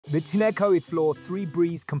The Tineco iFLOOR 3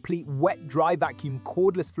 Breeze Complete Wet Dry Vacuum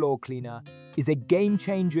Cordless Floor Cleaner is a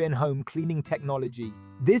game-changer in home cleaning technology.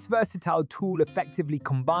 This versatile tool effectively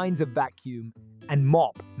combines a vacuum and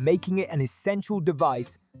mop, making it an essential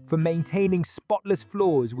device for maintaining spotless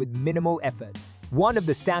floors with minimal effort. One of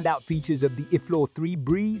the standout features of the iFLOOR 3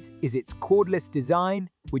 Breeze is its cordless design,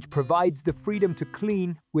 which provides the freedom to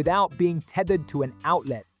clean without being tethered to an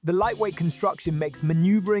outlet. The lightweight construction makes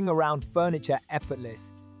maneuvering around furniture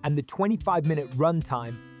effortless, and the 25-minute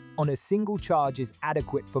runtime on a single charge is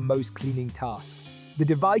adequate for most cleaning tasks. The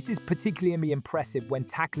device is particularly impressive when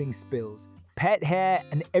tackling spills, pet hair,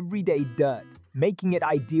 and everyday dirt, making it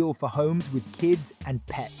ideal for homes with kids and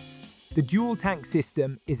pets. The dual-tank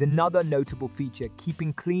system is another notable feature,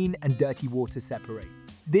 keeping clean and dirty water separate.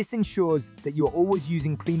 This ensures that you're always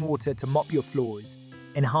using clean water to mop your floors,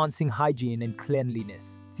 enhancing hygiene and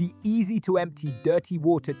cleanliness. The easy-to-empty dirty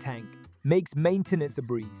water tank makes maintenance a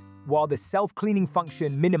breeze, while the self-cleaning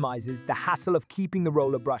function minimizes the hassle of keeping the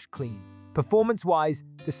roller brush clean. Performance-wise,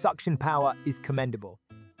 the suction power is commendable.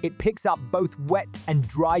 It picks up both wet and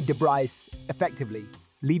dry debris effectively,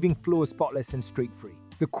 leaving floors spotless and streak-free.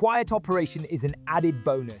 The quiet operation is an added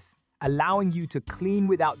bonus, allowing you to clean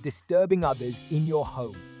without disturbing others in your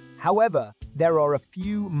home. However, there are a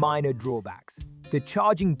few minor drawbacks. The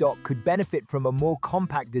charging dock could benefit from a more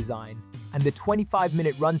compact design, and the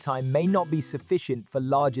 25-minute runtime may not be sufficient for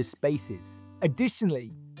larger spaces.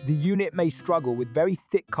 Additionally, the unit may struggle with very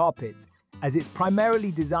thick carpets, as it's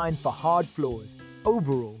primarily designed for hard floors.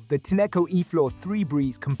 Overall, the Tineco iFLOOR 3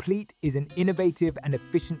 Breeze Complete is an innovative and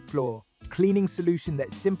efficient floor cleaning solution that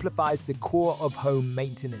simplifies the core of home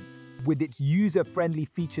maintenance. With its user-friendly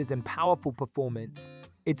features and powerful performance,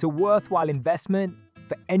 it's a worthwhile investment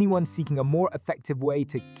for anyone seeking a more effective way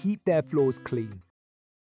to keep their floors clean.